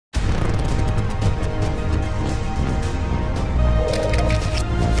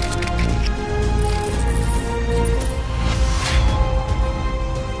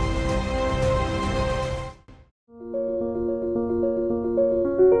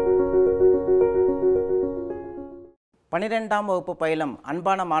12ஆம் வகுப்பு பயிலும்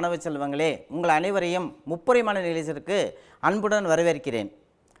அன்பான மாணவ செல்வங்களே, உங்கள் அனைவரையும் முப்பரிமாண நிகழ்ச்சிக்கு அன்புடன் வரவேற்கிறேன்.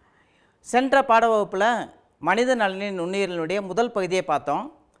 சென்ற பாட வகுப்பில் மனித நலனின் நுண்ணுயிரினுடைய முதல் பகுதியை பார்த்தோம்.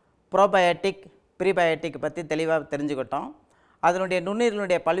 ப்ரோபயோட்டிக் ப்ரீபயோட்டிக் பற்றி தெளிவாக தெரிஞ்சுக்கிட்டோம். அதனுடைய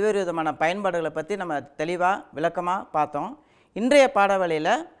நுண்ணுயிரினுடைய பல்வேறு விதமான பயன்பாடுகளை பற்றி நம்ம தெளிவாக விளக்கமாக பார்த்தோம். இன்றைய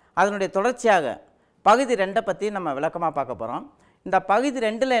பாடவேளையில் அதனுடைய தொடர்ச்சியாக பகுதி 2 பற்றி நம்ம விளக்கமாக பார்க்க போகிறோம். இந்த பகுதி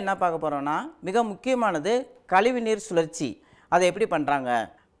 2ல் என்ன பார்க்க போகிறோம்னா, மிக முக்கியமானது கழிவுநீர் சுழற்சி. அதை எப்படி பண்ணுறாங்க,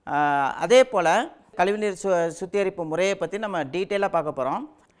 அதே போல் கழிவுநீர் சுத்திகரிப்பு முறையை பற்றி நம்ம டீட்டெயிலாக பார்க்க போகிறோம்.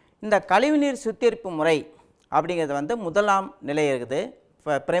 இந்த கழிவுநீர் சுத்திகரிப்பு முறை அப்படிங்கிறது வந்து முதலாம் நிலை இருக்குது,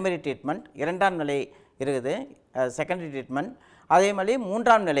 பிரைமரி ட்ரீட்மெண்ட். 2ஆம் நிலை இருக்குது, செகண்டரி ட்ரீட்மெண்ட். அதே மாதிரி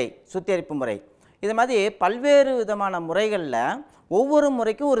 3ஆம் நிலை சுத்திகரிப்பு முறை. இது மாதிரி பல்வேறு விதமான முறைகளில் ஒவ்வொரு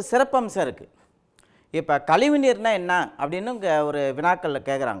முறைக்கும் ஒரு சிறப்பம்சம் இருக்குது. இப்போ கழிவுநீர்னால் என்ன அப்படின்னு ஒரு வினாக்களில்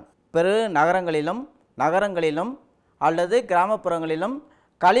கேட்குறாங்க. பெரு நகரங்களிலும் அல்லது கிராமப்புறங்களிலும்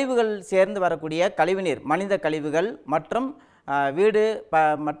கழிவுகள் சேர்ந்து வரக்கூடிய கழிவுநீர், மனித கழிவுகள் மற்றும் வீடு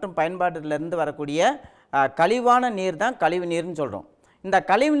மற்றும் பயன்பாட்டிலிருந்து வரக்கூடிய கழிவான நீர் தான் கழிவுநீர்னு சொல்கிறோம். இந்த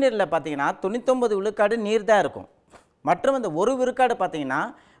கழிவுநீரில் பார்த்திங்கன்னா 99 விழுக்காடு நீர் தான் இருக்கும். மற்றும் இந்த 1 விழுக்காடு பார்த்திங்கன்னா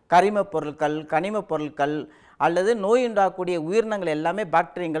கரிமப் பொருட்கள், கனிமப் பொருட்கள் அல்லது நோய் உண்டாகக்கூடிய உயிரினங்கள் எல்லாமே,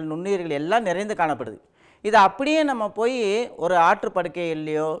 பாக்டீரியங்கள், நுண்ணுயிர்கள் எல்லாம் நிறைந்து காணப்படுது. இதை அப்படியே நம்ம போய் ஒரு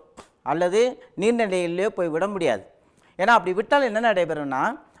ஆற்றுப்படுக்கையிலையோ அல்லது நீர்நிலையிலையோ போய் விட முடியாது. ஏன்னா அப்படி விட்டால் என்ன நடைபெறும்னா,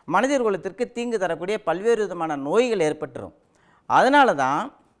 மனிதர் குலத்திற்கு தீங்கு தரக்கூடிய பல்வேறு விதமான நோய்கள் ஏற்பட்டுரும். அதனால தான்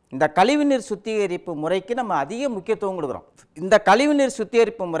இந்த கழிவுநீர் சுத்திகரிப்பு முறைக்கு நம்ம அதிக முக்கியத்துவம் கொடுக்குறோம். இந்த கழிவுநீர்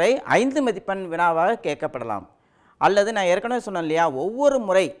சுத்திகரிப்பு முறை 5 மதிப்பெண் வினாவாக கேட்கப்படலாம். அல்லது நான் ஏற்கனவே சொன்னேன் இல்லையா, ஒவ்வொரு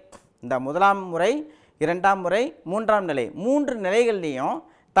முறை, இந்த 1ஆம் முறை, 2ஆம் முறை, 3ஆம் நிலை, 3 நிலைகள்லேயும்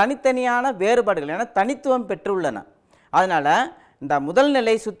தனித்தனியான வேறுபாடுகள் என தனித்துவம் பெற்றுள்ளன. அதனால் இந்த முதல்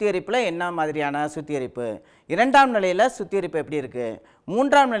நிலை சுத்திகரிப்பில் என்ன மாதிரியான சுத்திகரிப்பு, 2ஆம் நிலையில் சுத்திகரிப்பு எப்படி இருக்குது,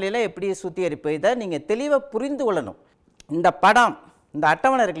 3ஆம் நிலையில் எப்படி சுத்திகரிப்பு, இதை நீங்கள் தெளிவாக புரிந்து கொள்ளணும். இந்த படம், இந்த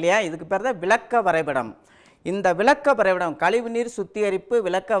அட்டவணை இருக்கு இல்லையா, இதுக்கு பேர் தான் விளக்க வரைபடம். இந்த விளக்க வரைபடம், கழிவுநீர் சுத்திகரிப்பு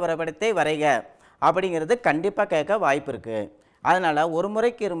விளக்க வரைபடத்தை வரைக அப்படிங்கிறது கண்டிப்பாக கேட்க வாய்ப்பு இருக்குது. அதனால் ஒரு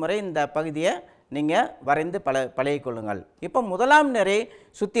முறைக்கு 2 முறை இந்த பகுதியை நீங்கள் வரைந்து பழகிக்கொள்ளுங்கள். இப்போ 1ஆம் நிலை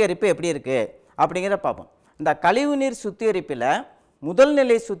சுத்திகரிப்பு எப்படி இருக்குது அப்படிங்கிறத பார்ப்போம். இந்த கழிவுநீர் சுத்திகரிப்பில் முதல்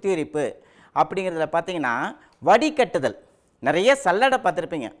நிலை சுத்திகரிப்பு அப்படிங்கிறதுல பார்த்திங்கன்னா வடிகட்டுதல். நிறைய சல்லடை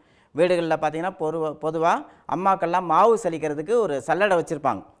பார்த்துருப்பீங்க வீடுகளில். பார்த்திங்கன்னா பொதுவாக அம்மாக்கள்லாம் மாவு சலிக்கிறதுக்கு ஒரு சல்லடை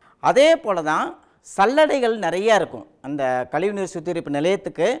வச்சுருப்பாங்க. அதே போல் தான் சல்லடைகள் நிறையா இருக்கும் அந்த கழிவுநீர் சுத்திகரிப்பு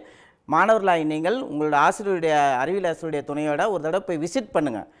நிலையத்துக்கு. மாணவர்களாக நீங்கள் உங்களோட ஆசிரியருடைய, அறிவியல் ஆசிரியருடைய துணையோட ஒரு தடவை போய் விசிட்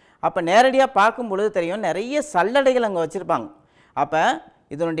பண்ணுங்கள். அப்போ நேரடியாக பார்க்கும்பொழுது தெரியும், நிறைய சல்லடைகள் அங்கே வச்சுருப்பாங்க. அப்போ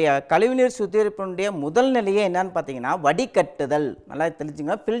இதனுடைய கழிவுநீர் சுத்திகரிப்பினுடைய முதல் நிலையே என்னன்னு பார்த்தீங்கன்னா வடிகட்டுதல். நல்லா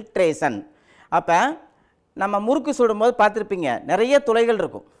தெளிச்சுங்க, ஃபில்ட்ரேஷன். அப்போ நம்ம முறுக்கு சுடும்போது பார்த்துருப்பீங்க, நிறைய துளைகள்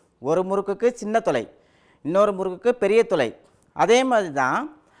இருக்கும். ஒரு முறுக்குக்கு சின்ன துளை, இன்னொரு முறுக்குக்கு பெரிய துளை. அதே மாதிரி தான்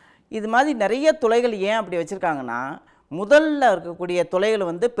இது மாதிரி நிறைய துளைகள் ஏன் அப்படி வச்சுருக்காங்கன்னா, முதல்ல இருக்கக்கூடிய துளைகள்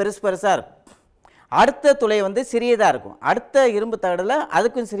வந்து பெருசாக இருக்கும், அடுத்த துளை வந்து சிறியதாக இருக்கும், அடுத்த இரும்பு தகடில்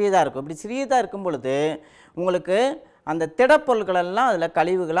அதுக்கும் சிறியதாக இருக்கும். இப்படி சிறியதாக இருக்கும் பொழுது உங்களுக்கு அந்த திடப்பொருட்களெல்லாம் அதில்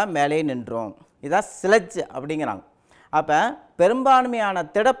கழிவுகளாக மேலே நின்றும். இதான் ஸ்லட்ஜ் அப்படிங்கிறாங்க. அப்போ பெரும்பான்மையான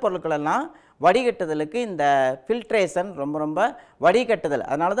திடப்பொருட்களெல்லாம் வடிகட்டுதலுக்கு இந்த ஃபில்ட்ரேஷன் ரொம்ப வடிகட்டுதல்.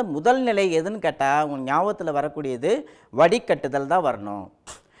 அதனால தான் முதல் நிலை எதுன்னு கேட்டால் உங்கள் ஞாபகத்தில் வரக்கூடியது வடிகட்டுதல் தான் வரணும்.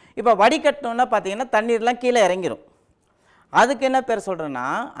 இப்போ வடிகட்டணுன்னா பார்த்தீங்கன்னா தண்ணீர்லாம் கீழே இறங்கிடும். அதுக்கு என்ன பேர் சொல்கிறேன்னா,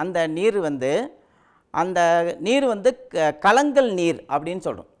 அந்த நீர் வந்து கலங்கல் நீர் அப்படின்னு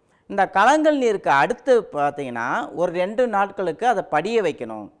சொல்கிறோம். இந்த கலங்கல் நீருக்கு அடுத்து பார்த்திங்கன்னா ஒரு 2 நாட்களுக்கு அதை படிய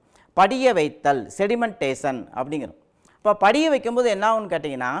வைக்கணும். படிய வைத்தல், செடிமெண்டேஷன் அப்படிங்கிறோம். இப்போ படிய வைக்கும்போது என்ன ஆகும்னு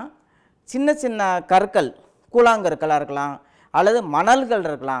கேட்டிங்கன்னா, சின்ன சின்ன கற்கள், கூழாங்கற்களாக இருக்கலாம் அல்லது மணல்கள்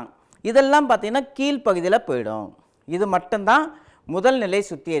இருக்கலாம், இதெல்லாம் பார்த்திங்கன்னா கீழ்ப்பகுதியில் போயிடும். இது மட்டும்தான் முதல் நிலை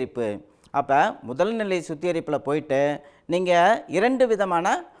சுத்திகரிப்பு. அப்போ முதல் நிலை சுத்திகரிப்பில் போயிட்டு நீங்கள் 2 விதமான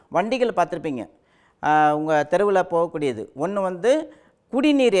வண்டிகள் பார்த்துருப்பீங்க உங்கள் தெருவில் போகக்கூடியது. ஒன்று வந்து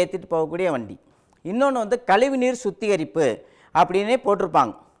குடிநீர் ஏற்றிட்டு போகக்கூடிய வண்டி, இன்னொன்று வந்து கழிவுநீர் சுத்திகரிப்பு அப்படின்னே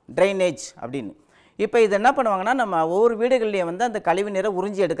போட்டிருப்பாங்க, ட்ரைனேஜ் அப்படின்னு. இப்போ இது என்ன பண்ணுவாங்கன்னா, நம்ம ஒவ்வொரு வீடுகள்லேயும் வந்து அந்த கழிவு நீரை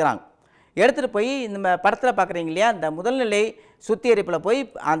உறிஞ்சி எடுக்கிறாங்க. எடுத்துகிட்டு போய் இந்த படத்தில் பார்க்குறீங்க இல்லையா, அந்த முதல்நிலை சுத்திகரிப்பில் போய்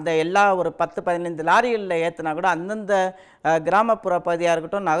அந்த எல்லா ஒரு 10-15 லாரிகளில் ஏற்றினா கூட அந்தந்த கிராமப்புற பகுதியாக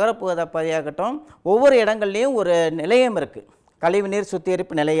இருக்கட்டும், நகரப்புற பகுதியாக இருக்கட்டும், ஒவ்வொரு இடங்கள்லேயும் ஒரு நிலையம் இருக்குது, கழிவுநீர்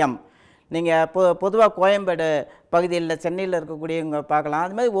சுத்திகரிப்பு நிலையம். நீங்கள் பொதுவாக கோயம்பேடு பகுதியில், சென்னையில் இருக்கக்கூடியவங்க பார்க்கலாம்.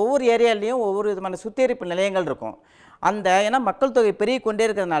 அது மாதிரி ஒவ்வொரு ஏரியாலேயும் ஒவ்வொரு விதமான சுத்திகரிப்பு நிலையங்கள் இருக்கும். ஏன்னா மக்கள் தொகை பெருகி கொண்டே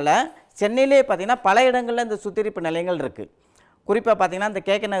இருக்கிறதுனால சென்னையிலே பார்த்திங்கன்னா பல இடங்களில் இந்த சுத்திகரிப்பு நிலையங்கள் இருக்குது. குறிப்பாக பார்த்தீங்கன்னா இந்த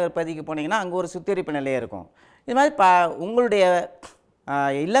கேகே நகர் பகுதிக்கு போனீங்கன்னா அங்கே ஒரு சுத்திகரிப்பு நிலையம் இருக்கும். இது மாதிரி உங்களுடைய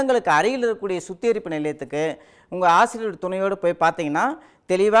இல்லங்களுக்கு அருகில் இருக்கக்கூடிய சுத்திகரிப்பு நிலையத்துக்கு உங்கள் ஆசிரியர் துணையோடு போய் பார்த்தீங்கன்னா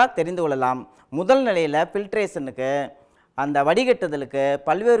தெளிவாக தெரிந்து கொள்ளலாம். முதல் நிலையில் ஃபில்ட்ரேஷனுக்கு அந்த வடிகட்டுதலுக்கு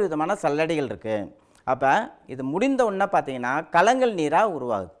பல்வேறு விதமான சல்லடைகள் இருக்குது. அப்போ இது முடிந்த உடனே பார்த்தீங்கன்னா கலங்கல் நீராக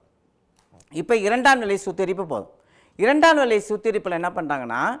உருவாகுது. இப்போ இரண்டாம் நிலை சுத்திகரிப்பு போதும். இரண்டாம் நிலை சுத்திகரிப்பில் என்ன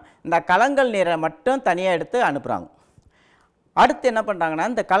பண்ணுறாங்கன்னா இந்த கலங்கல் நீரை மட்டும் தனியாக எடுத்து அனுப்புகிறாங்க. அடுத்து என்ன பண்ணுறாங்கன்னா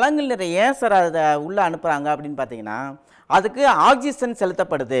இந்த கலங்கல் நீரை ஏன் சார் அதை உள்ளே அனுப்புகிறாங்க அப்படின்னு பார்த்தீங்கன்னா அதுக்கு ஆக்சிஜன்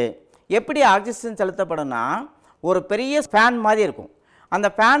செலுத்தப்படுது. எப்படி ஆக்சிஜன் செலுத்தப்படும்னா ஒரு பெரிய ஃபேன் மாதிரி இருக்கும். அந்த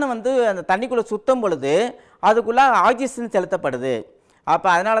ஃபேனு வந்து அந்த தண்ணிக்குள்ளே சுற்றும் பொழுது அதுக்குள்ளே ஆக்சிஜன் செலுத்தப்படுது. அப்போ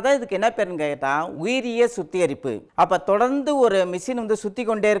அதனால தான் இதுக்கு என்ன பேருன்னு கேட்டால் உயிரிய சுத்திகரிப்பு. அப்போ தொடர்ந்து ஒரு மிஷின் வந்து சுற்றி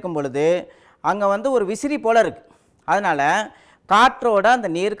கொண்டே இருக்கும் பொழுது அங்கே வந்து ஒரு விசிறி போல் இருக்குது. அதனால் காற்றோட அந்த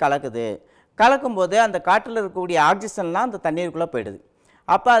நீர் கலக்குது. கலக்கும்போது அந்த காற்றில் இருக்கக்கூடிய ஆக்சிஜன்லாம் அந்த தண்ணீருக்குள்ளே போயிடுது.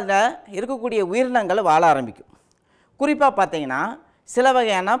 அப்போ அதில் இருக்கக்கூடிய உயிரினங்கள் வாழ ஆரம்பிக்கும். குறிப்பாக பார்த்தீங்கன்னா சில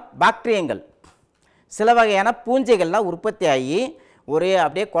வகையான பாக்டீரியங்கள், சில வகையான பூஞ்சைகள்லாம் உற்பத்தி ஆகி ஒரே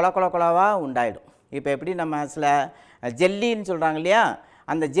அப்படியே கொலவாக உண்டாயிடும். இப்போ எப்படி நம்ம சில ஜெல்லின்னு சொல்கிறாங்க இல்லையா,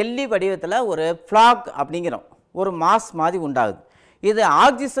 அந்த ஜெல்லி வடிவத்தில் ஒரு ஃப்ளாக் அப்படிங்கிறோம் ஒரு மாஸ் மாதிரி உண்டாகுது. இது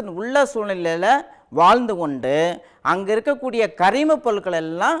ஆக்சிஜன் உள்ள சூழ்நிலையில் வாழ்ந்து கொண்டு அங்கே இருக்கக்கூடிய கரிம பொருட்கள்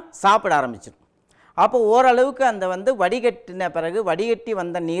எல்லாம் சாப்பிட ஆரம்பிச்சிடும். அப்போ ஓரளவுக்கு அந்த வந்து வடிகட்டின பிறகு வடிகட்டி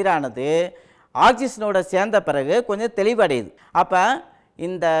வந்த நீரானது ஆக்சிஜனோட சேர்ந்த பிறகு கொஞ்சம் தெளிவடையுது. அப்போ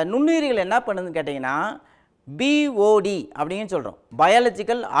இந்த நுண்ணுயிரிகள் என்ன பண்ணுதுன்னு கேட்டிங்கன்னா பிஓடி அப்படின்னு சொல்கிறோம்,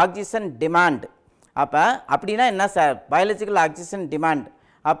 பயாலஜிக்கல் ஆக்சிஜன் டிமாண்ட். அப்போ அப்படின்னா என்ன சார் பயாலஜிக்கல் ஆக்சிஜன் டிமாண்ட்?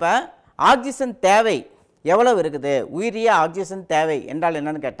 அப்போ ஆக்சிஜன் தேவை எவ்வளவு இருக்குது, உயிரிய ஆக்சிஜன் தேவை என்றால்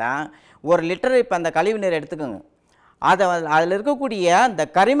என்னன்னு கேட்டால் ஒரு லிட்டர் இப்போ அந்த கழிவு நீர் எடுத்துக்கோங்க. அதில் இருக்கக்கூடிய அந்த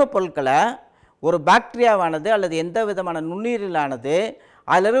கரிம பொருட்களை ஒரு பாக்டீரியாவானது அல்லது எந்த விதமான நுண்ணுயிரிலானது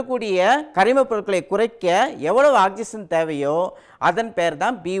அதில் இருக்கக்கூடிய கரிம பொருட்களை குறைக்க எவ்வளவு ஆக்சிஜன் தேவையோ அதன் பேர்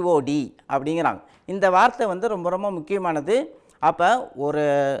தான் பிஓடி அப்படிங்கிறாங்க. இந்த வார்த்தை வந்து ரொம்ப ரொம்ப முக்கியமானது. அப்போ ஒரு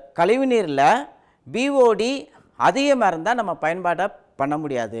கழிவு நீரில் பிஓடி அதிகமாக இருந்தால் நம்ம பயன்பாட்டை பண்ண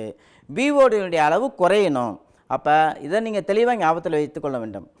முடியாது, பிஓடியுடைய அளவு குறையணும். அப்போ இதை நீங்கள் தெளிவாக ஞாபகத்தில் வைத்துக்கொள்ள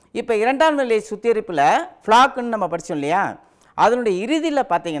வேண்டும். இப்போ இரண்டாம் நிலை சுத்திகரிப்பில் ஃப்ளாக்குன்னு நம்ம படித்தோம் இல்லையா, அதனுடைய இறுதியில்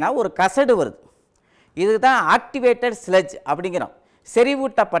பார்த்தீங்கன்னா ஒரு கசடு வருது. இதுக்கு தான் ஆக்டிவேட்டட் ஸ்லெட்ஜ் அப்படிங்கிறோம்,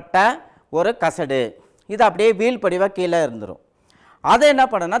 செறிவூட்டப்பட்ட ஒரு கசடு. இது அப்படியே வீல் படிவாக கீழே இருந்துடும். அதை என்ன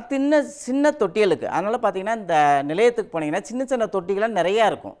பண்ணோன்னா சின்ன தொட்டிகளுக்கு, அதனால் பார்த்தீங்கன்னா இந்த நிலையத்துக்கு போனீங்கன்னா சின்ன சின்ன தொட்டிகளாக நிறையா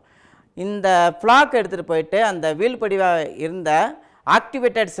இருக்கும். இந்த ஃப்ளாக் எடுத்துகிட்டு போயிட்டு அந்த வீல் படிவாக இருந்த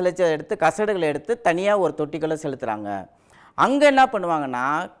ஆக்டிவேட்டட் ஸ்லெட்ஜை எடுத்து கசடுகளை எடுத்து தனியாக ஒரு தொட்டிக்குள்ளே செலுத்துகிறாங்க. அங்கே என்ன பண்ணுவாங்கன்னா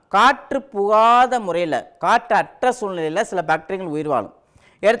காற்று புகாத முறையில், காற்று அற்ற சூழ்நிலையில் சில பாக்டீரியங்கள் உயிர் வாழும்.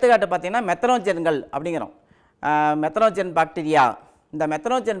 எடுத்துக்காட்டு பார்த்திங்கன்னா மெத்தனோஜன்கள் அப்படிங்கிறோம், மெத்தனோஜன் பாக்டீரியா. இந்த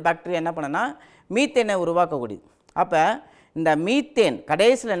மெத்தனோஜன் பாக்டீரியா என்ன பண்ணுன்னா மீத்தேனை உருவாக்கக்கூடியது. அப்போ இந்த மீத்தேன்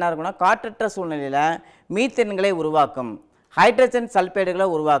கடைசியில் என்ன இருக்குன்னா காற்றற்ற சூழ்நிலையில் மீத்தேன்களை உருவாக்கும், ஹைட்ரஜன் சல்பைடுகளை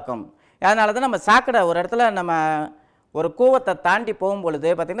உருவாக்கும். அதனால தான் நம்ம சாக்கடை ஒரு இடத்துல நம்ம ஒரு கூவத்தை தாண்டி போகும்பொழுது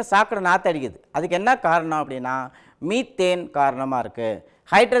பார்த்திங்கன்னா சாக்கடை நாற்று அடிக்குது. அதுக்கு என்ன காரணம் அப்படின்னா மீத்தேன் காரணமாக இருக்குது,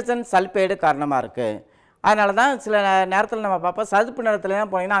 ஹைட்ரஜன் சல்பைடு காரணமாக இருக்குது. அதனால தான் சில நேரத்தில் நம்ம பார்ப்போம் சதுப்பு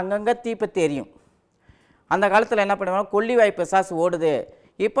நிலத்துலலாம் போனீங்கன்னா அங்கங்கே தீப்பற்றி எரியும். அந்த காலத்தில் என்ன பண்ணுவாங்க, கொல்லிவாய் பிசாசு ஓடுது.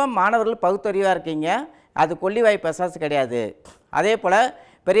 இப்போ மாணவர்கள் பகுத்தறிவாக இருக்கீங்க, அது கொல்லிவாய் பிசாசு கிடையாது. அதே போல்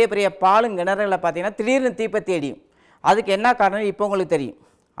பெரிய பெரிய பாலும் கிணறுகளை பார்த்திங்கன்னா திடீர்னு தீப்பற்றி எரியும். அதுக்கு என்ன காரணம் இப்போ உங்களுக்கு தெரியும்.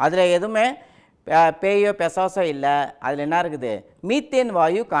 அதில் எதுவுமே பேயோ பிசாசோ இல்லை, அதில் என்ன இருக்குது மீத்தேன்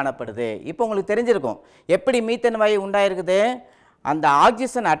வாயு காணப்படுது. இப்போ உங்களுக்கு தெரிஞ்சிருக்கும் எப்படி மீத்தேன் வாயு உண்டாயிருக்குது. அந்த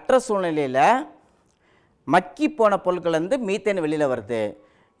ஆக்சிஜன் அற்ற சூழ்நிலையில் மக்கி போன பொருட்கள் வந்து மீத்தேன் வெளியில் வருது.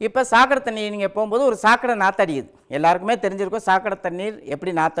 இப்போ சாக்கடை தண்ணி நீங்கள் போகும்போது ஒரு சாக்கடை நாற்றடிக்குது, எல்லாருக்குமே தெரிஞ்சிருக்கும் சாக்கடை தண்ணீர்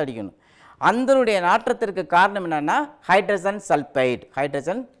எப்படி நாற்றடிக்கணும். அதனுடைய நாற்றத்திற்கு காரணம் என்னென்னா ஹைட்ரஜன்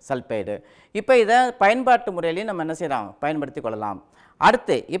சல்பைடு. இப்போ இதை பயன்பாட்டு முறையிலையும் நம்ம என்ன செய்யலாம், பயன்படுத்தி கொள்ளலாம்.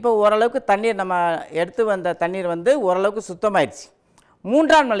 அடுத்து இப்போ ஓரளவுக்கு தண்ணீர் நம்ம எடுத்து வந்த தண்ணீர் வந்து ஓரளவுக்கு சுத்தமாயிடுச்சு.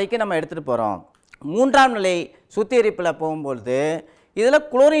 மூன்றாம் நிலைக்கு நம்ம எடுத்துகிட்டு போகிறோம். மூன்றாம் நிலை சுத்திகரிப்பில் போகும்பொழுது இதில்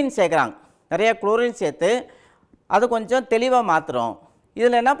குளோரின் சேர்க்குறாங்க, நிறையா குளோரின் சேர்த்து அது கொஞ்சம் தெளிவாக மாற்றுறோம்.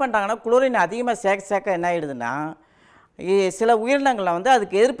 இதில் என்ன பண்ணுறாங்கன்னா குளோரின் அதிகமாக சேர்க்க என்ன ஆகிடுதுன்னா சில உயிரினங்களில் வந்து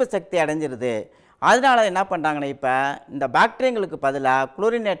அதுக்கு எதிர்ப்பு சக்தி அடைஞ்சிருது. அதனால என்ன பண்ணுறாங்கன்னா இப்போ இந்த பாக்டீரியங்களுக்கு பதிலாக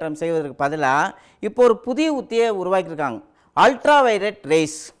குளோரினேற்றம் செய்வதற்கு பதிலாக இப்போ ஒரு புதிய உத்தியை உருவாக்கியிருக்காங்க, அல்ட்ரா வைலட்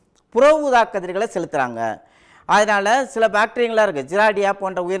ரேஸ், புற ஊதா கதிர்களை செலுத்துகிறாங்க. அதனால் சில பாக்டீரியங்களாக இருக்குது, ஜிராடியா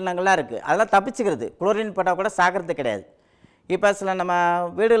போன்ற உயிரினங்கள்லாம் இருக்குது, அதெல்லாம் தப்பிச்சுக்கிறது, குளோரின் போட்டால் கூட சாகிறது கிடையாது. இப்போ சில நம்ம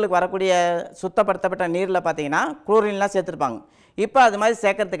வீடுகளுக்கு வரக்கூடிய சுத்தப்படுத்தப்பட்ட நீரில் பார்த்திங்கன்னா குளோரின்லாம் சேர்த்துருப்பாங்க. இப்போ அது மாதிரி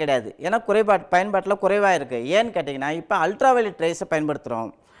சேர்க்கறது கிடையாது. ஏன்னா பயன்பாட்டில் குறைவாக இருக்குது. ஏன்னு கேட்டிங்கன்னா இப்போ அல்ட்ராவயலட் ரேஸை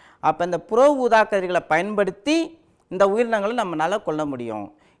பயன்படுத்துகிறோம். அப்போ இந்த புற ஊதாக்கதிர்களை பயன்படுத்தி இந்த உயிரினங்களை நம்மளால் கொள்ள முடியும்.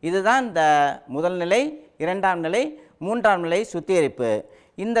 இதுதான் இந்த முதல் நிலை, இரண்டாம் நிலை, மூன்றாம் நிலை சுத்திகரிப்பு.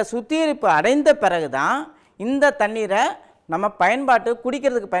 இந்த சுத்திகரிப்பு அடைந்த பிறகு தான் இந்த தண்ணீரை நம்ம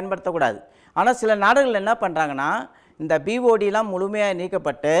குடிக்கிறதுக்கு பயன்படுத்தக்கூடாது. ஆனால் சில நாடுகள் என்ன பண்ணுறாங்கன்னா இந்த பிஓடிலாம் முழுமையாக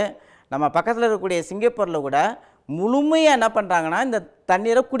நீக்கப்பட்டு நம்ம பக்கத்தில் இருக்கக்கூடிய சிங்கப்பூரில் கூட முழுமையாக என்ன பண்ணுறாங்கன்னா இந்த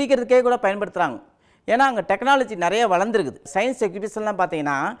தண்ணீரை குடிக்கிறதுக்கே கூட பயன்படுத்துகிறாங்க. ஏன்னா அங்கே டெக்னாலஜி நிறைய வளர்ந்துருக்குது. சயின்ஸ் எக்ஸிபிஷன்லாம்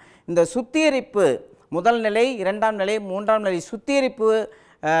பார்த்தீங்கன்னா இந்த சுத்திகரிப்பு முதல் நிலை, இரண்டாம் நிலை, மூன்றாம் நிலை சுத்திகரிப்பு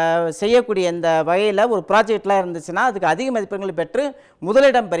செய்யக்கூடிய இந்த வகையில் ஒரு ப்ராஜெக்ட்லாம் இருந்துச்சுன்னா அதுக்கு அதிக மதிப்பெண்கள் பெற்று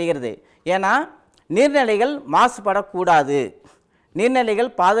முதலிடம் பெறுகிறது. ஏன்னா நீர்நிலைகள் மாசுபடக்கூடாது, நீர்நிலைகள்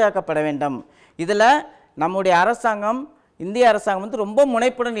பாதுகாக்கப்பட வேண்டும். இதில் நம்முடைய அரசாங்கம், இந்திய அரசாங்கம் வந்து ரொம்ப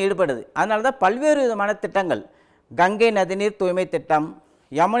முனைப்புடன் ஈடுபடுது. அதனால தான் பல்வேறு விதமான திட்டங்கள், கங்கை நதிநீர் தூய்மை திட்டம்,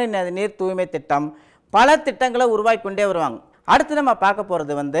 யமுனை நதிநீர் தூய்மை திட்டம், பல திட்டங்களை உருவாக்கி கொண்டே வருவாங்க. அடுத்து நம்ம பார்க்க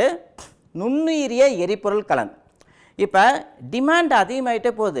போகிறது வந்து நுண்ணுயிரிய எரிபொருள் கலன். இப்போ டிமாண்ட்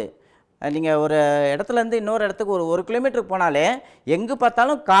அதிகமாகிட்டே போகுது. நீங்கள் ஒரு இடத்துலேருந்து இன்னொரு இடத்துக்கு ஒரு கிலோமீட்டருக்கு போனாலே எங்கே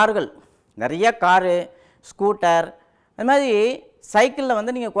பார்த்தாலும் கார்கள், நிறைய காரு, ஸ்கூட்டர், அது மாதிரி சைக்கிளில்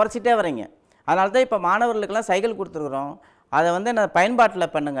வந்து நீங்கள் குறைச்சிட்டே வரீங்க. அதனால தான் இப்போ மாணவர்களுக்கெல்லாம் சைக்கிள் கொடுத்துருக்குறோம். அதை வந்து நான்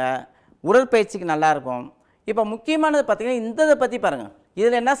பயன்பாட்டில் பண்ணுங்கள், உடற்பயிற்சிக்கு நல்லாயிருக்கும். இப்போ முக்கியமானது பார்த்திங்கன்னா இந்த இதை பற்றி பாருங்கள்.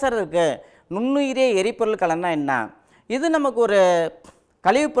 இதில் என்ன சார் இருக்குது? நுண்ணுயிரிய எரிபொருள் கலன்னா என்ன? இது நமக்கு ஒரு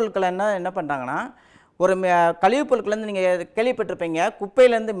கழிவுப் பொருட்கள் என்ன பண்ணுறாங்கன்னா, ஒரு கழிவுப் பொருட்கள்லேருந்து நீங்கள் கேள்விப்பட்டிருப்பீங்க,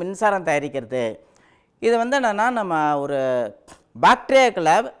 குப்பையிலேருந்து மின்சாரம் தயாரிக்கிறது. இது வந்து என்னென்னா நம்ம ஒரு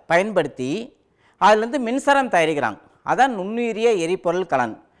பாக்டீரியாக்களை பயன்படுத்தி அதுலேருந்து மின்சாரம் தயாரிக்கிறாங்க. அதான் நுண்ணுயிரிய எரிபொருள்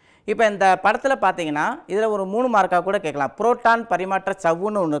கலன். இப்போ இந்த படத்தில் பார்த்தீங்கன்னா இதில் ஒரு 3 மார்க்காக கூட கேட்கலாம். புரோட்டான் பரிமாற்ற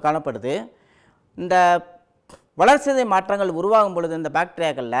சவ்வுன்னு ஒன்று காணப்படுது. இந்த வளர்சிதை மாற்றங்கள் உருவாகும் பொழுது இந்த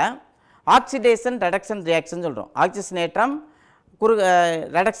பாக்டீரியாக்களில் ஆக்சிடேஷன் ரெடக்ஷன் ரியாக்ஷன் சொல்கிறோம். ஆக்சிஜனேற்றம்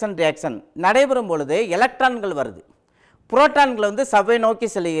ரெடக்ஷன் ரியாக்ஷன் நடைபெறும் பொழுது எலக்ட்ரான்கள் வருது. புரோட்டான்கள் வந்து சவ்வை நோக்கி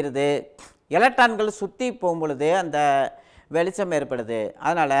செல்கிறது. எலக்ட்ரான்கள் சுற்றி போகும் பொழுது அந்த வெளிச்சம் ஏற்படுது.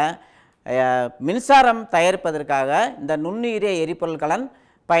 அதனால் மின்சாரம் தயாரிப்பதற்காக இந்த நுண்ணுயிரிய எரிபொருள் கலன்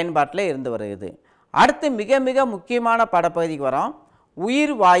பயன்பாட்டில் இருந்து வருகிறது. அடுத்து மிக மிக முக்கியமான படப்பகுதிக்கு வரோம்.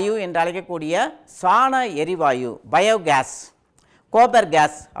 உயிர் வாயு என்று அழைக்கக்கூடிய சாண எரிவாயு, பயோகேஸ், கோபர்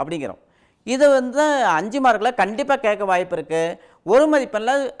கேஸ் அப்படிங்கிறோம். இது வந்து 5 மார்க்கில் கண்டிப்பாக கேட்க வாய்ப்பு இருக்குது. ஒரு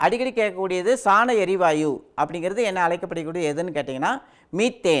மதிப்பெண்ணில் அடிக்கடி கேட்கக்கூடியது சாண எரிவாயு அப்படிங்கிறது என்ன அழைக்கப்படக்கூடிய எதுன்னு கேட்டிங்கன்னா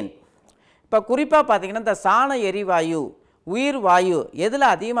மீத்தேன். இப்போ குறிப்பாக பார்த்திங்கன்னா இந்த சாண எரிவாயு, உயிர் வாயு எதில்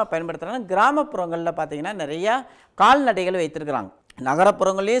அதிகமாக பயன்படுத்துகிறாங்கன்னா கிராமப்புறங்களில் பார்த்திங்கன்னா நிறையா கால்நடைகள் வைத்திருக்கிறாங்க.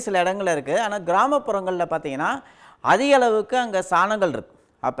 நகரப்புறங்கள்லேயும் சில இடங்கள் இருக்குது. ஆனால் கிராமப்புறங்களில் பார்த்திங்கன்னா அதிக அளவுக்கு அங்கே சாணங்கள் இருக்குது.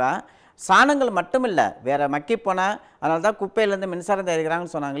 அப்போ சாணங்கள் மட்டும் இல்லை, வேறு மக்கி போன, அதனால தான் குப்பையிலேருந்து மின்சாரம்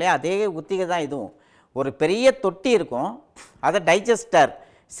தயாரிக்கிறாங்கன்னு சொன்னாங்களே, அதே உத்திகை தான் இதுவும். ஒரு பெரிய தொட்டி இருக்கும், அதை டைஜஸ்டர்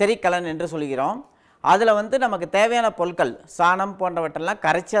செரிக்கலன் என்று சொல்கிறோம். அதில் வந்து நமக்கு தேவையான பொருட்கள் சாணம் போன்றவற்றெல்லாம்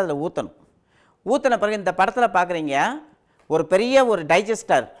கரைச்சி அதில் ஊற்றின பிறகு இந்த படத்தில் பார்க்குறீங்க ஒரு பெரிய ஒரு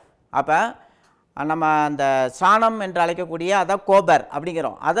டைஜஸ்டர். அப்போ நம்ம அந்த சாணம் என்று அழைக்கக்கூடிய அதான் கோபர்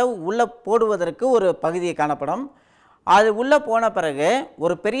அப்படிங்கிறோம், அதை உள்ளே போடுவதற்கு ஒரு பகுதி காணப்படும். அது உள்ளே போன பிறகு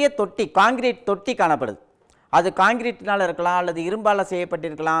ஒரு பெரிய தொட்டி, காங்கிரீட் தொட்டி காணப்படுது. அது காங்கிரீட்டினால் இருக்கலாம் அல்லது இரும்பால்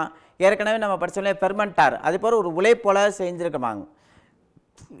செய்யப்பட்டிருக்கலாம். ஏற்கனவே நம்ம படித்தோம்லே ஃபெர்மெண்டார், அது போல் ஒரு உலை போல் செஞ்சுருக்கமாங்க.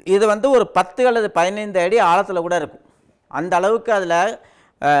 இது வந்து ஒரு 10 அல்லது 15 அடி ஆழத்தில் கூட இருக்கும். அந்த அளவுக்கு அதில்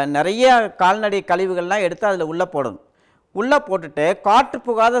நிறைய கால்நடை கழிவுகள்லாம் எடுத்து அதில் உள்ளே போடணும். உள்ளே போட்டுட்டு காற்று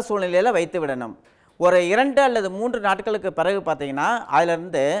புகாத சூழ்நிலையில் வைத்து விடணும். ஒரு 2 அல்லது 3 நாட்களுக்கு பிறகு பார்த்திங்கன்னா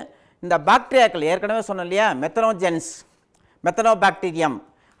அதிலிருந்து இந்த பாக்டீரியாக்கள் ஏற்கனவே சொன்னோம் இல்லையா, மெத்தனோபாக்டீரியம்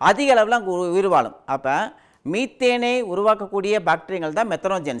அதிக அளவில் அங்கே உயிர் வாழும். அப்போ மீத்தேனை உருவாக்கக்கூடிய பாக்டீரியங்கள் தான்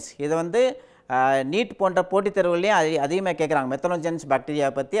மெத்தனோஜென்ஸ். இதை வந்து நீட் போன்ற போட்டித் தேர்வுகளையும் அதிகமாக கேட்குறாங்க. மெத்தனோஜென்ஸ் பாக்டீரியா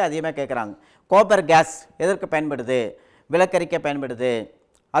பற்றி அதிகமாக கேட்குறாங்க. கோபர் கேஸ் எதற்கு பயன்படுது? விளக்கரிக்க பயன்படுது.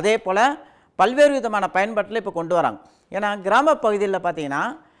 அதே போல் பல்வேறு விதமான பயன்பாட்டில் இப்போ கொண்டு வராங்க. ஏன்னா கிராம பகுதியில் பார்த்திங்கன்னா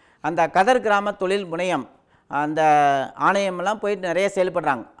அந்த கதர் கிராம தொழில் முனையம் அந்த ஆணையமெல்லாம் போயிட்டு நிறைய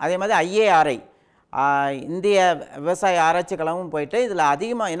செயல்படுறாங்க. அதே மாதிரி IARI, இந்திய விவசாய ஆராய்ச்சி கழகமும் போயிட்டு இதில்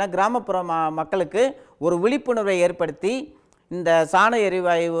அதிகமாக, ஏன்னா கிராமப்புற மக்களுக்கு ஒரு விழிப்புணர்வை ஏற்படுத்தி இந்த சாண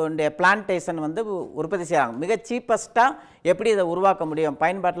எரிவாயுடைய பிளான்டேஷன் வந்து உற்பத்தி செய்கிறாங்க. மிக சீப்பஸ்ட்டாக எப்படி இதை உருவாக்க முடியும்,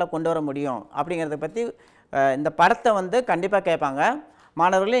 பயன்பாட்டில் கொண்டு வர முடியும் அப்படிங்கிறத பற்றி இந்த படத்தை வந்து கண்டிப்பாக கேட்பாங்க.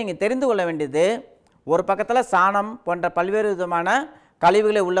 மாணவர்களே நீங்கள் தெரிந்து கொள்ள வேண்டியது, ஒரு பக்கத்தில் சாணம் போன்ற பல்வேறு விதமான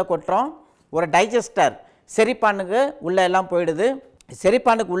கழிவுகளை உள்ளே கொட்டுறோம். ஒரு டைஜஸ்டர் செரிப்பானுக்கு உள்ளே எல்லாம் போயிடுது.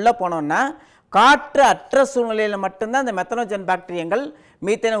 செரிப்பானுக்கு உள்ளே போனோன்னா காற்று அற்ற சூழ்நிலையில் மட்டும்தான் இந்த மெத்தனோஜன் பாக்டீரியங்கள்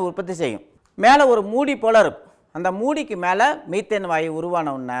மீத்தேனை உற்பத்தி செய்யும். மேலே ஒரு மூடி போல் இருக்கும். அந்த மூடிக்கு மேலே மீத்தேன் வாயு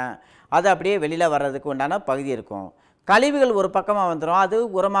உருவான உடனே அது அப்படியே வெளியில் வர்றதுக்கு உண்டான பகுதி இருக்கும். கழிவுகள் ஒரு பக்கமாக வந்துடும், அது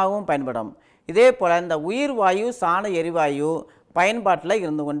உரமாகவும் பயன்படும். இதே போல் இந்த உயிர் வாயு சாண எரிவாயு பயன்பாட்டில்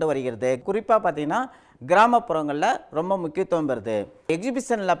இருந்து கொண்டு வருகிறது. குறிப்பாக பார்த்திங்கன்னா கிராமப்புறங்களில் ரொம்ப முக்கியத்துவம் பெறுது.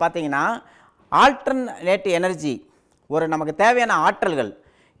 எக்ஸிபிஷனில் பார்த்திங்கன்னா ஆல்டர்னேட் எனர்ஜி, ஒரு நமக்கு தேவையான ஆற்றல்கள்,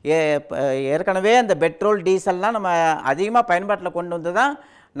 ஏற்கனவே அந்த பெட்ரோல் டீசல்லாம் நம்ம அதிகமாக பயன்பாட்டில் கொண்டு வந்து தான்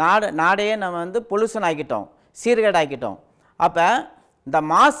நாடையே நம்ம வந்து பொல்யூஷன் ஆக்கிட்டோம், சீர்கேடாக்கிட்டோம். அப்போ இந்த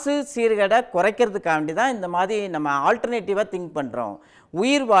மாசு சீர்கேடை குறைக்கிறதுக்காண்டி தான் இந்த மாதிரி நம்ம ஆல்டர்னேட்டிவாக திங்க் பண்ணுறோம்.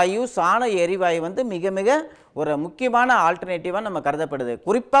 உயிர் வாயு சாண எரிவாயு வந்து மிக மிக ஒரு முக்கியமான ஆல்டர்னேட்டிவாக நம்ம கருதப்படுது.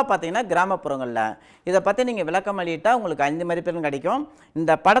 குறிப்பாக பார்த்திங்கன்னா கிராமப்புறங்களில் இதை பற்றி நீங்கள் விளக்கம் அளிட்டால் உங்களுக்கு 5 மதிப்பெண் கிடைக்கும்.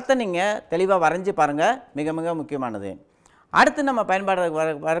 இந்த படத்தை நீங்கள் தெளிவாக வரைஞ்சி பாருங்கள், மிக மிக முக்கியமானது. அடுத்து நம்ம பயன்பாடு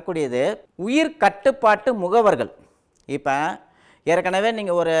வரக்கூடியது உயிர் கட்டுப்பாட்டு முகவர்கள். இப்போ ஏற்கனவே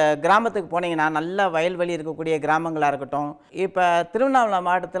நீங்கள் ஒரு கிராமத்துக்கு போனீங்கன்னா, நல்ல வயல்வெளி இருக்கக்கூடிய கிராமங்களாக இருக்கட்டும், இப்போ திருவண்ணாமலை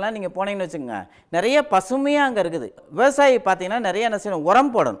மாவட்டத்தில் நீங்கள் போனீங்கன்னு வச்சுக்கோங்க, நிறைய பசுமையாக அங்கே இருக்குது. விவசாயி பார்த்தீங்கன்னா நிறைய என்ன செய்யணும்,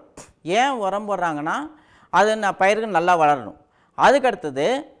 உரம் போடணும். ஏன் உரம் போடுறாங்கன்னா அது பயிர்கள் நல்லா வளரணும். அதுக்கடுத்தது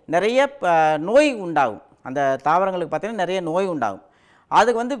நிறைய நோய் உண்டாகும், அந்த தாவரங்களுக்கு பார்த்திங்கன்னா நிறைய நோய் உண்டாகும்.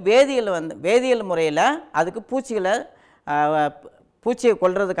 அதுக்கு வந்து வேதியியல் முறையில் அதுக்கு பூச்சியை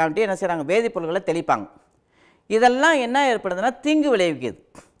கொல்றதுக்காண்டி என்ன செய்கிறாங்க, வேதிப்பொருட்களை தெளிப்பாங்க. இதெல்லாம் என்ன ஏற்படுதுன்னா தீங்கு விளைவிக்குது,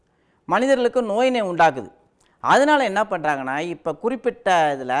 மனிதர்களுக்கு நோயினை உண்டாக்குது. அதனால் என்ன பண்ணுறாங்கன்னா இப்போ குறிப்பிட்ட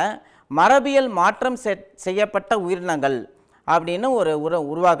இதில் மரபியல் மாற்றம் செய்யப்பட்ட உயிரினங்கள் அப்படின்னு ஒரு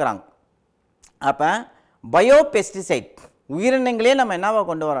உருவாக்குறாங்க. அப்போ பயோபெஸ்டிசைட் உயிரினங்களே நம்ம என்னவா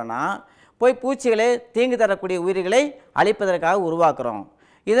கொண்டு வரோன்னா போய் பூச்சிகளை தீங்கு தரக்கூடிய உயிர்களை அழிப்பதற்காக உருவாக்குறோம்.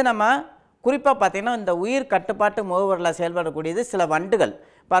 இது நம்ம குறிப்பாக பார்த்திங்கன்னா இந்த உயிர் கட்டுப்பாட்டு முகவரில் செயல்படக்கூடியது சில வண்டுகள்.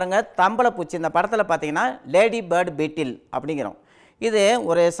 பாருங்கள், தம்பளப்பூச்சி இந்த படத்தில் பார்த்தீங்கன்னா லேடி பேர்டு பீட்டில் அப்படிங்கிறோம். இது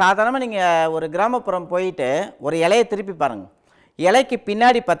ஒரு சாதாரணமாக நீங்கள் ஒரு கிராமப்புறம் போயிட்டு ஒரு இலையை திருப்பி பாருங்கள், இலைக்கு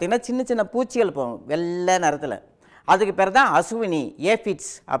பின்னாடி பார்த்திங்கன்னா சின்ன சின்ன பூச்சிகள் போகும் வெள்ளை நிறத்தில். அதுக்கு பேர் தான் அசுவினி,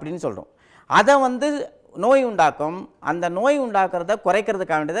 ஏஃபிட்ஸ் அப்படின்னு சொல்கிறோம். அதை வந்து நோய் உண்டாக்கும். அந்த நோய் உண்டாக்குறத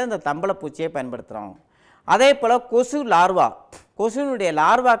குறைக்கிறதுக்காக தான் இந்த தம்பளப்பூச்சியை பயன்படுத்துகிறோம். அதே போல் கொசு லார்வா, கொசுனுடைய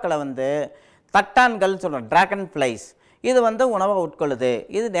லார்வாக்களை வந்து தட்டான்கள்னு சொல்கிறோம், ட்ராகன் ஃப்ளைஸ், இது வந்து உணவை உட்கொள்ளுது.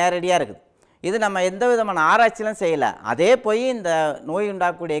 இது நேரடியாக இருக்குது. இது நம்ம எந்த விதமான ஆராய்ச்சியும் செய்யலை, அதே போய் இந்த நோய்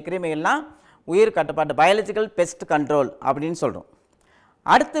உண்டாக்கக்கூடிய கிருமிகள்லாம் உயிர் கட்டுப்பாட்டு பயாலஜிக்கல் பெஸ்ட் கண்ட்ரோல் அப்படின்னு சொல்கிறோம்.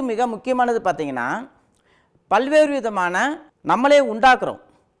 அடுத்து மிக முக்கியமானது பார்த்திங்கன்னா பல்வேறு விதமான நம்மளே உண்டாக்குறோம்,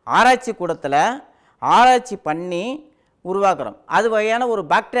 ஆராய்ச்சி கூடத்தில் ஆராய்ச்சி பண்ணி உருவாக்குறோம். அது வகையான ஒரு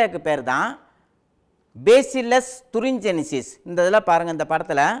பாக்டீரியாவுக்கு பேர் தான் பேசிலஸ் துரிஞ்செனிசிஸ். இந்த இதில் பாருங்கள், இந்த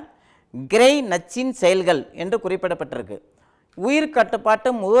படத்தில் கிரை நச்சின் செயல்கள் என்று குறிப்பிடப்பட்டிருக்கு. உயிர் கட்டுப்பாட்டு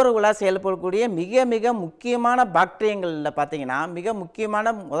முகவர்களாக செயல்படக்கூடிய மிக மிக முக்கியமான பாக்டீரியங்களில் பார்த்திங்கன்னா மிக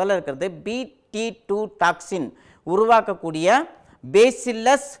முக்கியமான முதல்ல இருக்கிறது BT2 டாக்சின் உருவாக்கக்கூடிய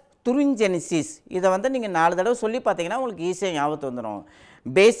பேசிலஸ் துரிஞ்செனிசிஸ். இதை வந்து நீங்கள் 4 தடவை சொல்லி பார்த்தீங்கன்னா உங்களுக்கு ஈஸியாக ஞாபகத்து வந்துடும்.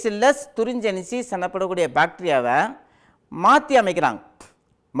 பேசிலஸ் துரிஞ்செனிசிஸ் எனப்படக்கூடிய பாக்டீரியாவை மாற்றி அமைக்கிறாங்க,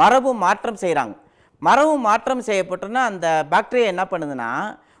 மரபு மாற்றம் செய்கிறாங்க. மரபு மாற்றம் செய்யப்பட்டோன்னா அந்த பாக்டீரியா என்ன பண்ணுதுன்னா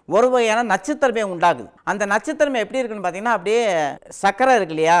ஒரு வகையான நச்சுத்தன்மையை உண்டாகுது. அந்த நச்சுத்தன்மை எப்படி இருக்குன்னு பார்த்தீங்கன்னா அப்படியே சக்கரை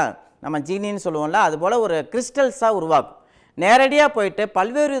இருக்கு இல்லையா, நம்ம ஜீனின்னு சொல்லுவோம்ல, அதுபோல் ஒரு கிறிஸ்டல்ஸாக உருவாக்கும். நேரடியாக போயிட்டு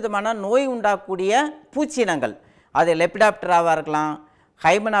பல்வேறு விதமான நோய் உண்டாக்கக்கூடிய பூச்சினங்கள், அது லெப்பிடாப்டராவாக இருக்கலாம்,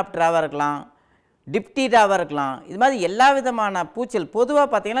 ஹைமனாப்டராவாக இருக்கலாம், டிப்டீராவாக இருக்கலாம், இது மாதிரி எல்லா விதமான பூச்சிகள். பொதுவாக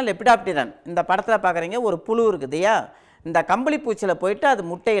பார்த்தீங்கன்னா லெப்பிடாப்டிரன் இந்த படத்தில் பார்க்குறீங்க, ஒரு புழு இருக்குதுயா, இந்த கம்பளி பூச்சியில் போயிட்டு அது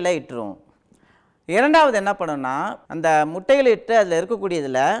முட்டையில் இட்டுரும். இரண்டாவது என்ன பண்ணுன்னா அந்த முட்டைகளை இட்டு அதில்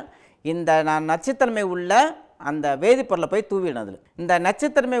இருக்கக்கூடியதில் இந்த நச்சுத்தன்மை உள்ள அந்த வேதிப்பொருளை போய் தூவிடும். அதில் இந்த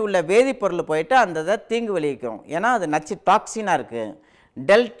நச்சுத்தன்மை உள்ள வேதிப்பொருள் போயிட்டு அந்த இதை தீங்கு விளைவிக்கும். ஏன்னா அது நச்சு டாக்ஸினாக இருக்குது,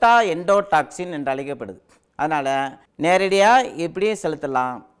 டெல்டா எண்டோடாக்சின் என்று அழைக்கப்படுது. அதனால் நேரடியாக இப்படியும்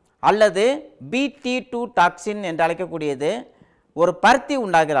செலுத்தலாம், அல்லது BT2 டாக்சின் என்று அழைக்கக்கூடியது ஒரு பருத்தி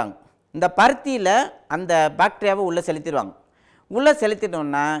உண்டாக்குறாங்க. இந்த பருத்தியில் அந்த பாக்டீரியாவை உள்ளே செலுத்திடுவாங்க. உள்ளே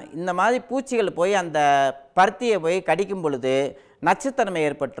செலுத்திட்டோன்னா இந்த மாதிரி பூச்சிகள் போய் அந்த பருத்தியை போய் கடிக்கும் பொழுது நச்சுத்தன்மை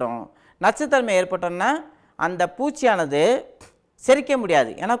ஏற்பட்டுரும். நச்சுத்தன்மை ஏற்பட்டோன்னா அந்த பூச்சியானது செரிக்க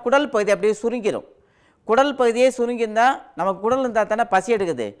முடியாது, ஏன்னா குடல் பகுதி அப்படியே சுருங்கிடும். குடல் பகுதியே சுருங்கியிருந்தால் நமக்கு குடல் இருந்தால் தானே பசி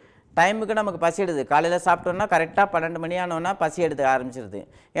எடுக்குது, டைமுக்கு நமக்கு பசி எடுது. காலையில் சாப்பிட்டோன்னா கரெக்டாக 12 மணி ஆனோன்னா பசி எடுக்க ஆரம்பிச்சிடுது,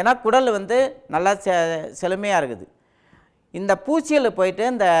 ஏன்னா குடல் வந்து நல்லா செழுமையாக இருக்குது. இந்த பூச்சியில் போயிட்டு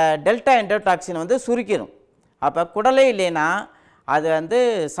இந்த டெல்டா எண்டோடாக்சின் வந்து சுருக்கிடும். அப்போ குடலே இல்லைன்னா அது வந்து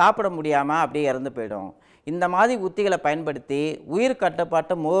சாப்பிட முடியாமல் அப்படியே இறந்து போயிடும். இந்த மாதிரி உத்திகளை பயன்படுத்தி உயிர்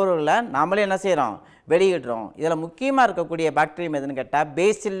கட்டுப்பாட்டு முகவர்களை நாமளே என்ன செய்கிறோம், வெளியிடுறோம். இதில் முக்கியமாக இருக்கக்கூடிய பாக்டீரியம் எதுன்னு கேட்டால்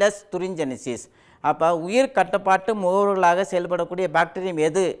பேசிலஸ் துரிஞ்செனிசிஸ். அப்போ உயிர் கட்டுப்பாட்டு முகவர்களாக செயல்படக்கூடிய பாக்டீரியம்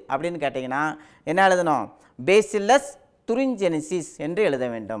எது அப்படின்னு கேட்டிங்கன்னா என்ன எழுதணும், பேசில்லஸ் துரிஞ்செனிசிஸ் என்று எழுத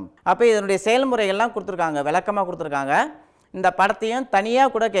வேண்டும். அப்போ இதனுடைய செயல்முறைகள்லாம் கொடுத்துருக்காங்க, விளக்கமாக கொடுத்துருக்காங்க. இந்த படத்தையும்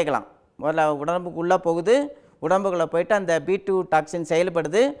தனியாக கூட கேட்கலாம். முதல்ல உடம்புக்குள்ளே போகுது, உடம்புக்குள்ளே போயிட்டு அந்த B2 டாக்ஸின்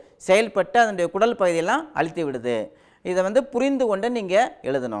செயல்பட்டு அதனுடைய குடல் பகுதியெல்லாம் அழித்து விடுது. இதை வந்து புரிந்து கொண்டு நீங்கள்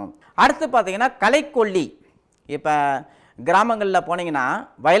எழுதணும். அடுத்து பார்த்தீங்கன்னா களைக்கொல்லி. இப்போ கிராமங்களில் போனீங்கன்னா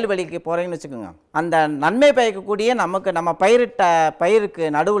வயல்வெளிக்கு போகிறீங்கன்னு வச்சுக்கோங்க, அந்த நன்மை பயக்கக்கூடிய நம்ம பயிருக்கு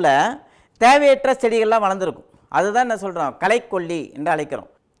நடுவில் தேவையற்ற செடிகள்லாம் வளர்ந்துருக்கும். அதுதான் என்ன சொல்கிறோம், களைக்கொல்லி என்று அழைக்கிறோம்.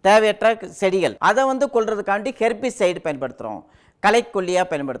 தேவையற்ற செடிகள் அதை வந்து கொல்றதுக்காண்டி ஹெர்பிசைடு பயன்படுத்துகிறோம், களைக்கொல்லியாக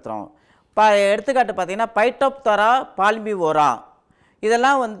பயன்படுத்துகிறோம். எடுத்துக்காட்டு பார்த்தீங்கன்னா பைட்டோப்தரா பால்மிவோரா,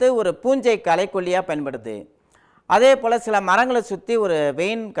 இதெல்லாம் வந்து ஒரு பூஞ்சை களைக்கொல்லியாக பயன்படுது. அதே போல் சில மரங்களை சுற்றி ஒரு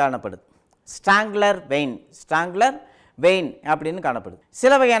வெயின் காணப்படுது, ஸ்ட்ராங்லர் வெயின் அப்படின்னு காணப்படுது.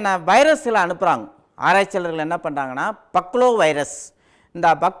 சில வகையான வைரஸ்களை அனுப்புகிறாங்க. ஆராய்ச்சியாளர்கள் என்ன பண்ணுறாங்கன்னா பக்லோ வைரஸ், இந்த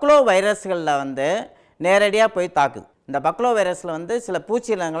பக்லோ வைரஸ்களில் வந்து நேரடியாக போய் தாக்குது. இந்த பக்லோ வைரஸில் வந்து சில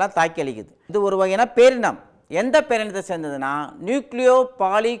பூச்சியினங்களாக தாக்கி அளிக்குது. இது ஒரு வகையான பேரினம். எந்த பேரினத்தை சேர்ந்ததுன்னா நியூக்ளியோ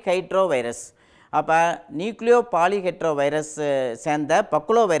பாலிஹைட்ரோ வைரஸ். அப்போ நியூக்ளியோ பாலிஹைட்ரோ வைரஸ் சேர்ந்த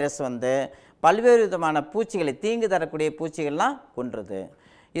பக்லோ வைரஸ் வந்து பல்வேறு விதமான பூச்சிகளை, தீங்கு தரக்கூடிய பூச்சிகள்லாம் கொன்றுது.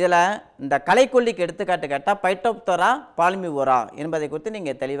 இதில் இந்த களைக்கொல்லிக்கு எடுத்துக்காட்டு கேட்டால் பைட்டோப்தரா பால்மிவோரா என்பதை குறித்து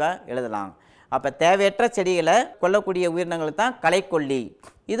நீங்கள் தெளிவாக எழுதலாம். அப்போ தேவையற்ற செடிகளை கொல்லக்கூடிய உயிரினங்கள் தான் களைக்கொல்லி.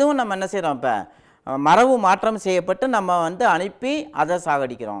 இதுவும் நம்ம என்ன செய்கிறோம், இப்போ மரபு மாற்றம் செய்யப்பட்டு நம்ம வந்து அனுப்பி அதை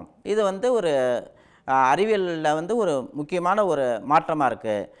சாகடிக்கிறோம். இது வந்து ஒரு அறிவியலில் வந்து ஒரு முக்கியமான ஒரு மாற்றமாக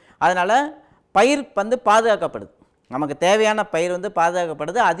இருக்குது. அதனால் பயிர் வந்து பாதுகாக்கப்படுது, நமக்கு தேவையான பயிர் வந்து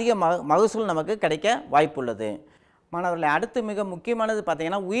பாதுகாக்கப்படுது, அதிக மகசூல் நமக்கு கிடைக்க வாய்ப்புள்ளது. மாணவர்களை அடுத்து மிக முக்கியமானது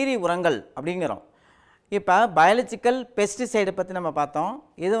பார்த்திங்கன்னா உயிரி உரங்கள் அப்படிங்கிறோம். இப்போ பயாலஜிக்கல் பெஸ்டிசைடு பற்றி நம்ம பார்த்தோம்.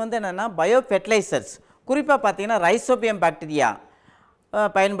 இது வந்து என்னென்னா பயோ ஃபெர்டிலைசர்ஸ். குறிப்பாக பார்த்திங்கன்னா ரைசோபியம் பாக்டீரியா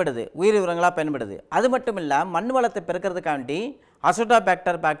பயன்படுது, உயிரி உரங்களாக பயன்படுது. அது மட்டும் இல்லை, மண் வளத்தை பெருக்கிறதுக்காண்டி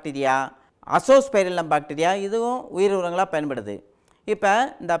அசோட்டோபாக்டர் பாக்டீரியா, அசோஸ்பைரிலம் பாக்டீரியா, இதுவும் உயிரி உரங்களாக பயன்படுது. இப்போ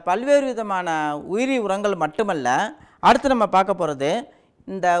இந்த பல்வேறு விதமான உயிரி உரங்கள் மட்டுமல்ல, அடுத்து நம்ம பார்க்க போகிறது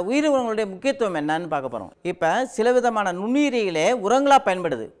இந்த உயிரி உரங்களுடைய முக்கியத்துவம் என்னன்னு பார்க்க போகிறோம். இப்போ சில விதமான நுண்ணுயிரிகளே உரங்களாக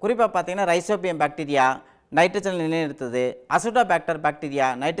பயன்படுது. குறிப்பாக பார்த்தீங்கன்னா rhizobium bacteria nitrogen நிலைநிறுத்துது, அசோட்டோபாக்டர் bacteria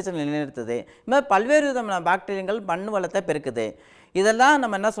nitrogen நிலைநிறுத்துது. இது மாதிரி பல்வேறு விதமான பாக்டீரியங்கள் மண் வளத்தை பெருக்குது. இதெல்லாம்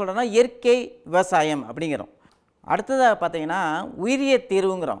நம்ம என்ன சொல்கிறோம்னா இயற்கை விவசாயம் அப்படிங்கிறோம். அடுத்ததாக பார்த்தீங்கன்னா உயிரிய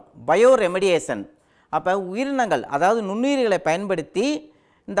தீர்வுங்கிறோம், பயோ ரெமடியேஷன். அப்போ உயிரினங்கள், அதாவது நுண்ணுயிரிகளை பயன்படுத்தி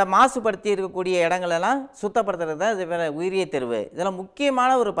இந்த மாசுபடுத்தி இருக்கக்கூடிய இடங்களெல்லாம் சுத்தப்படுத்துறது தான் இது வேறு உயிரிய தேர்வு. இதில் முக்கியமான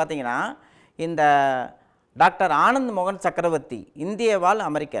ஒரு பார்த்திங்கன்னா இந்த டாக்டர் ஆனந்த் மோகன் சக்கரவர்த்தி, இந்திய வாழ்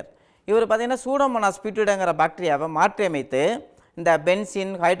அமெரிக்கர். இவர் பார்த்திங்கன்னா சூடோமோனாஸ் பியூட்டிடாங்கிற பாக்டீரியாவை மாற்றி அமைத்து இந்த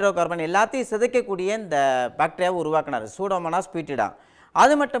பென்சின், ஹைட்ரோகார்பன் எல்லாத்தையும் சிதைக்கக்கூடிய இந்த பாக்டீரியாவை உருவாக்கினார், சூடோமோனாஸ் பியூட்டிடா.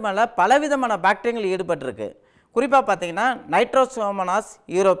 அது மட்டுமல்ல பலவிதமான பாக்டீரியங்கள் ஈடுபட்டிருக்கு. குறிப்பாக பார்த்திங்கன்னா நைட்ரோசோமோனாஸ்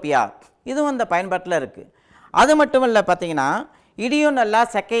யூரோப்பியா, இதுவும் இந்த பயன்பாட்டில் இருக்குது. அது மட்டும் இல்லை, பார்த்திங்கன்னா இடியோனல்லா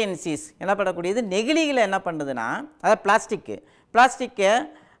செக்கையன்சிஸ் எனப்படக்கூடியது நெகிழிகளை என்ன பண்ணுதுன்னா, அதாவது பிளாஸ்டிக்கை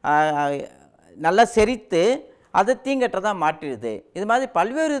நல்லா செரித்து அது தீங்கற்றதாக மாற்றிடுது. இது மாதிரி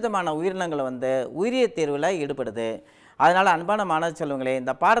பல்வேறு விதமான உயிரினங்களை வந்து உயிரிய தேர்வில் ஈடுபடுது. அதனால் அன்பான மாணவ செல்வங்களே,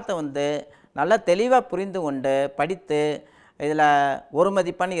 இந்த பாடத்தை வந்து நல்லா தெளிவாக புரிந்து கொண்டு படித்து இதில் 1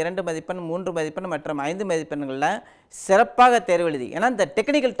 மதிப்பெண், 2 மதிப்பெண், 3 மதிப்பெண் மற்றும் 5 மதிப்பெண்களில் சிறப்பாக தேர்வு எழுதி, ஏன்னா இந்த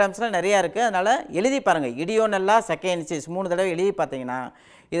டெக்னிக்கல் டேர்ம்ஸ்லாம் நிறையா இருக்குது, அதனால் எழுதி பாருங்கள். இடியோனல்லா செக்கையன்சிஸ் 3 தடவை எழுதி பார்த்தீங்கன்னா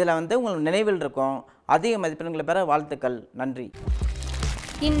இதில் வந்து உங்களுக்கு நினைவில் இருக்கும். அதிக மதிப்பெண்களை பெற வாழ்த்துக்கள். நன்றி.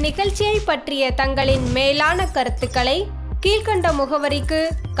 இந்நிகழ்ச்சியை பற்றிய தங்களின் மேலான கருத்துக்களை கீழ்கண்ட முகவரிக்கு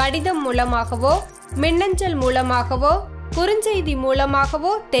கடிதம் மூலமாகவோ, மின்னஞ்சல் மூலமாகவோ, குறுஞ்செய்தி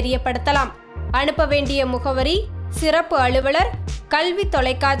மூலமாகவோ தெரியப்படுத்தலாம். அனுப்ப வேண்டிய முகவரி: சிறப்பு அலுவலர், கல்வி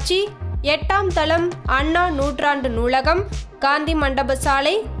தொலைக்காட்சி, 8ஆம் தளம், அண்ணா நூற்றாண்டு நூலகம், காந்தி மண்டப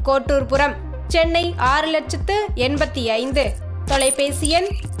சாலை, கோட்டூர்புரம், சென்னை 6,85,000. தொலைபேசி எண்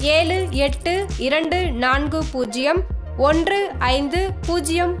 7824015000.